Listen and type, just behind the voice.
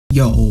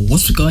Yo,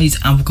 what's up guys,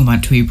 and welcome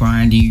back to a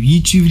brand new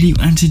YouTube video.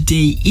 And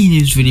today in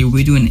this video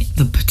we're doing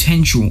the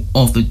potential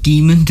of the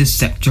Demon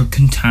Deceptor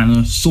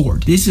Katana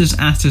sword. This is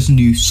Asta's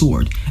new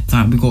sword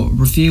that we got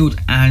revealed,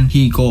 and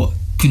he got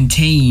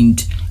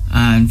contained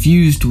and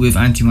fused with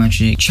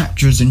anti-magic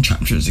chapters and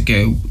chapters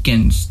ago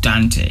against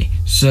Dante.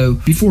 So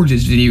before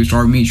this video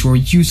starts, make sure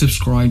you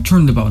subscribe,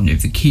 turn the bell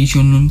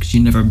notification on because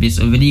you never miss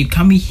a video.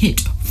 Can we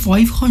hit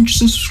 500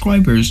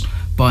 subscribers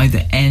by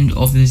the end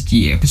of this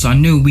year? Because I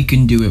know we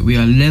can do it. We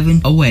are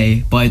 11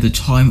 away by the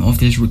time of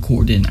this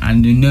recording,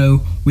 and I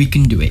know we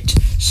can do it.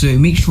 So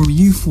make sure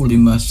you follow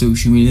my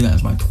social media.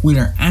 That's my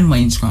Twitter and my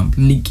Instagram,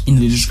 link in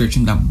the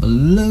description down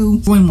below.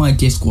 Join my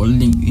Discord,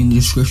 link in the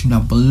description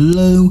down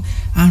below,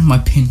 and my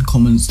pinned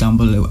comments down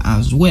below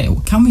as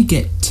well. Can we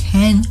get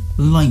 10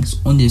 likes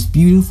on this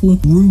beautiful,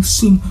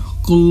 gruesome,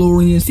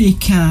 glorious,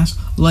 thick ass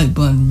like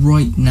button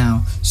right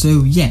now?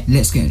 So yeah,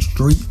 let's get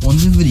straight on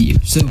the video.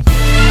 So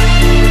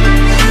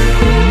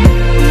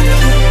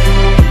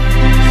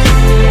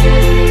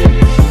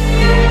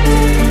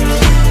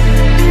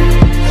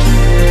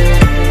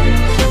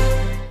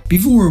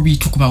before we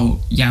talk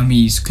about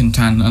Yami's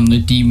katana and the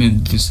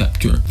Demon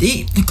Deceptor,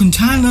 the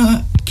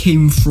katana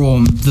came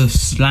from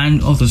the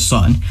land of the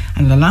sun,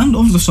 and the land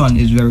of the sun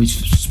is very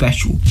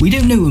special. We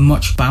don't know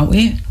much about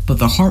it, but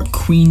the Heart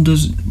Queen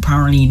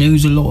apparently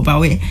knows a lot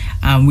about it,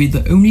 and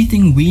the only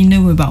thing we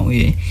know about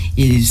it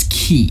is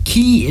Ki.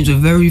 Ki is a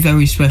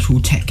very special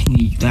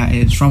technique that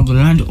is from the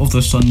land of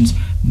the sun's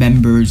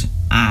members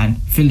and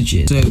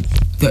villages. So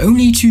the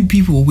only two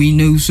people we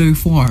know so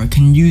far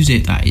can use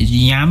it, that is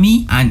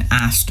Yami and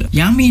Asta.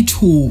 Yami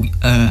taught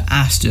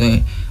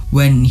Asta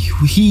when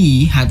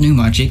he had no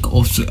magic,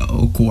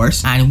 of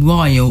course, and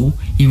while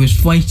he was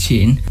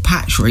fighting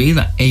Patry,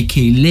 that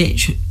aka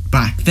Lich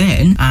back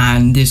then,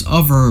 and this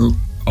other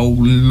old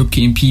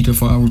looking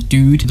pedophile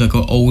dude, like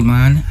an old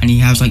man, and he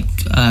has like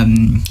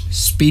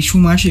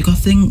spatial magic, I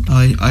think.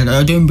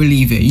 I don't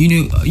believe it.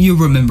 You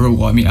remember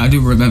what I mean. I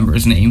don't remember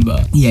his name,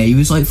 but yeah, he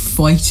was like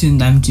fighting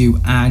them two,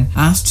 and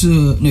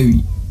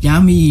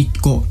Yami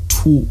got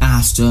taught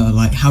Asta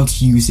like how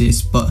to use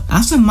this, but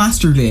Asta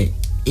mastered it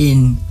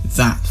in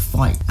that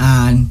fight,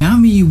 and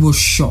Yami was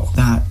shocked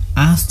that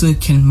Asta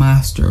can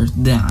master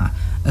that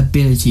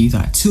ability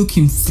that took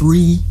him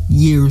 3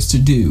 years to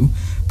do,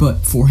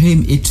 but for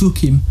him it took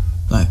him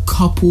like a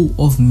couple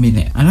of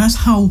minutes, and that's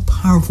how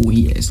powerful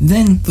he is.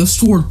 Then the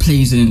sword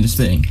plays in this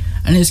thing,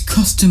 and it's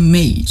custom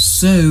made.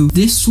 So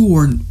this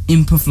sword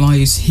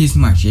amplifies his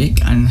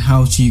magic and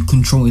how to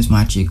control his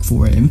magic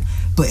for him,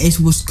 but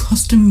it was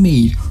custom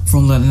made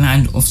from the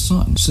land of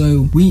sun.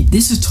 So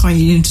this is tied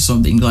into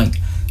something like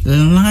the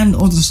land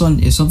of the sun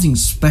is something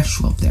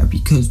special up there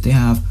because they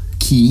have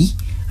Ki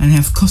and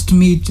have custom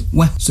made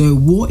weapons. So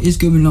what is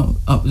going on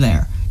up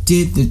there?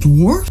 Did the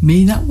dwarf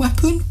made that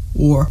weapon,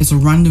 or is a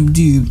random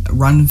dude, a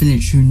random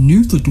village who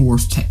knew the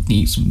dwarf's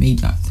techniques made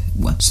that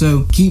weapon?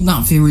 So keep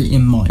that theory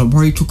in mind. I'll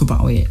probably talk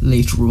about it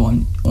later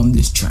on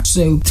this chat.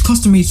 So it's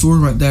custom made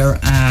sword right there,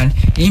 and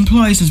it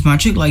implies his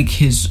magic, like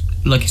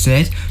I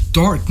said,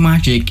 dark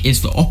magic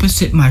is the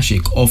opposite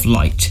magic of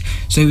light.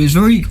 So it's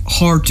very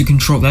hard to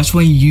control. That's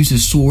why he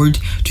uses sword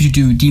to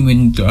do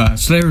Demon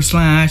Slayer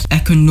Slash,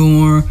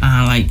 Econor,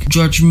 like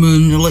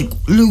Judgment, like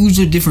loads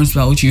of different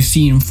spells you've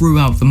seen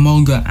throughout the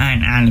manga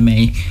and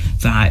anime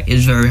that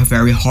is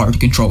very hard to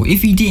control.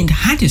 If he didn't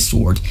have his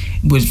sword,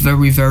 it was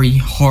very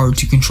hard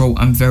to control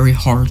and very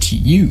hard to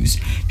use,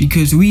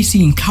 because we've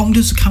seen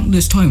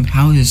countless times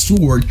how his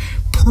sword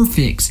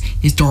perfects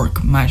his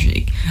dark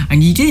magic,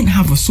 and he didn't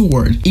have a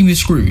sword, he was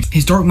screwed.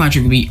 His dark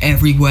magic would be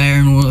everywhere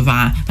and all of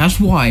that. That's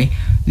why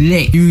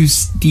Lich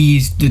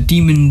used the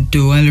Demon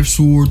Dweller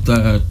sword,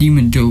 the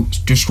Demon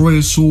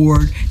Destroyer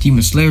sword,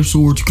 Demon Slayer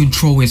sword to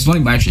control his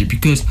light magic,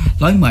 because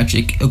light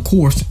magic, of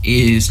course,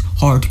 is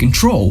hard to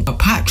control. But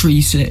Patry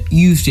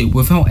used it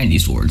without any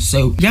sword.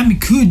 So Yami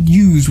could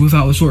use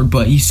without a sword,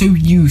 but he's so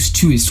used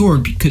to his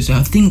sword because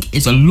I think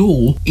it's a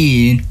law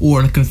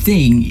or like a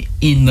thing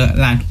in the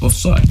land of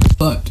sun.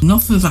 But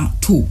enough of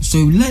that talk. So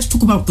let's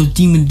talk about the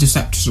Demon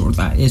Deceptor sword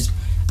that is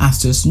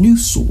Asta's new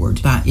sword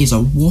that is a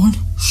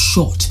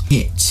one-shot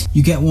hit.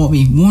 You get what I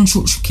mean?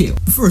 One-shot kill.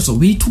 First of all,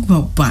 we talk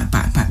about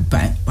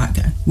back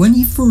then. When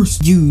he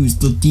first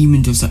used the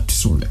Demon Deceptor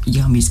sword,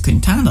 Yami's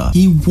katana,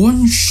 he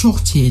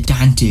one-shotted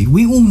Dante.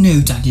 We all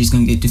know Dante's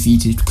gonna get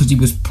defeated because he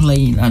was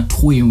playing and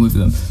toying with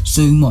them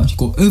so much. He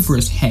got over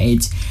his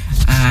head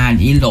and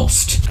he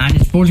lost. And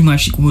his body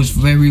magic was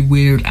very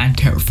weird and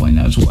terrifying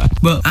as well.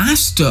 But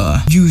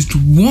Asta used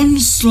one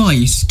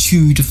slice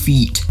to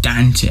defeat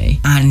Dante,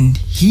 and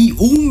he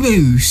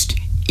almost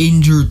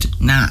injured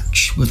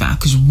Natch with that,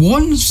 because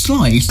one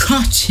slice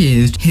cut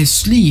his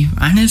sleeve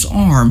and his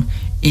arm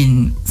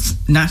in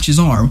Natch's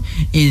arm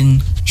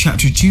in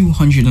chapter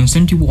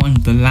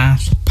 271, the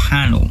last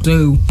panel.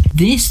 So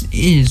this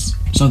is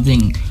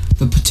something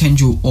the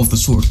potential of the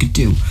sword could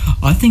do.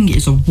 I think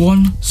it's a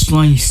one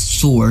slice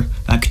sword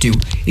that could do.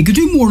 It could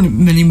do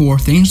many more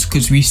things,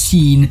 because we've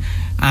seen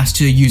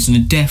Asta using a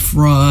death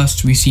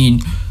thrust, we've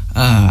seen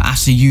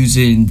Asta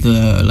using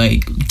the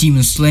like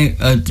demon slay,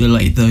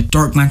 the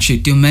dark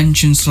magic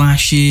dimension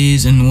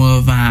slashes and all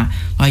of that,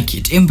 like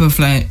it's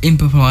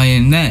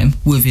amplifying them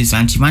with his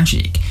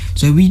anti-magic.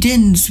 So we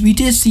did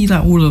see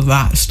that, all of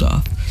that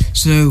stuff.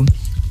 So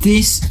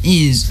this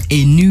is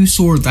a new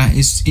sword that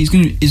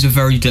is a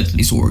very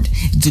deadly sword.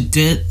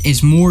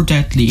 It's more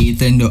deadly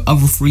than the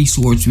other 3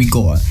 swords we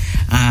got,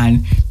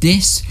 and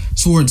this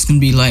sword is gonna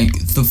be like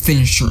the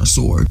finisher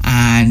sword,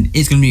 and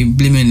it's gonna be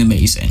blimmin'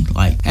 amazing.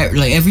 Like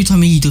every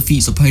time he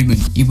defeats an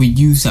opponent, he would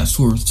use that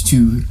sword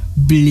to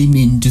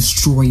blimmin'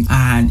 destroy,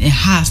 and it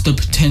has the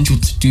potential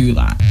to do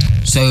that.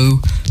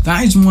 So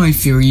that is my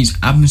theories,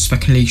 admin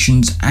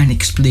speculations, and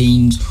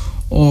explains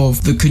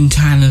of the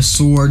Katana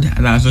sword.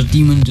 That's a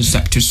demon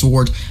deceptor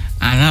sword,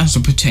 and that's the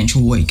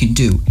potential what it can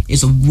do.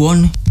 It's a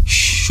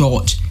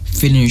one-shot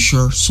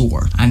finisher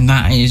sword, and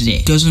that is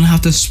it. Doesn't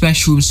have the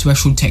special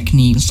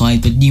techniques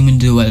like the demon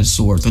duet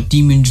sword, the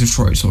demon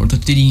destroyer sword, the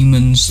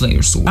demon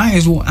slayer sword. That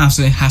is what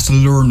Asta has to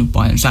learn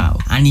by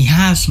himself, and he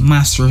has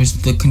mastered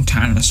the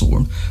Katana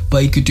sword,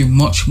 but he could do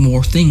much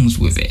more things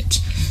with it.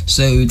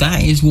 So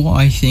that is what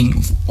I think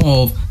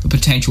of the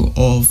potential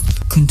of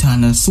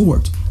Katana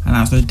sword, and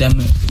that's the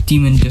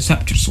demon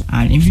deceptor sword.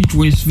 And if you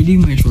enjoyed this video,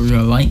 make sure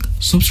to like,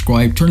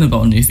 subscribe, turn the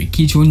bell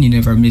notification so you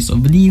never miss a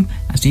video.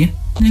 I'll see you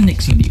in the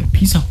next video.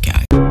 Peace out,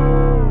 guys.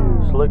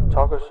 Slick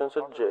talker since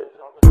a jet.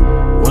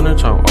 Winter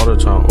time, all the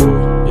time,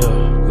 ooh,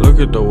 yeah. Look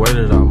at the way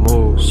that I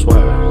move,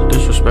 swag,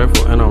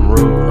 disrespectful and I'm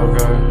rude,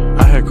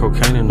 okay. I had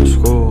cocaine in the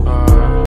school.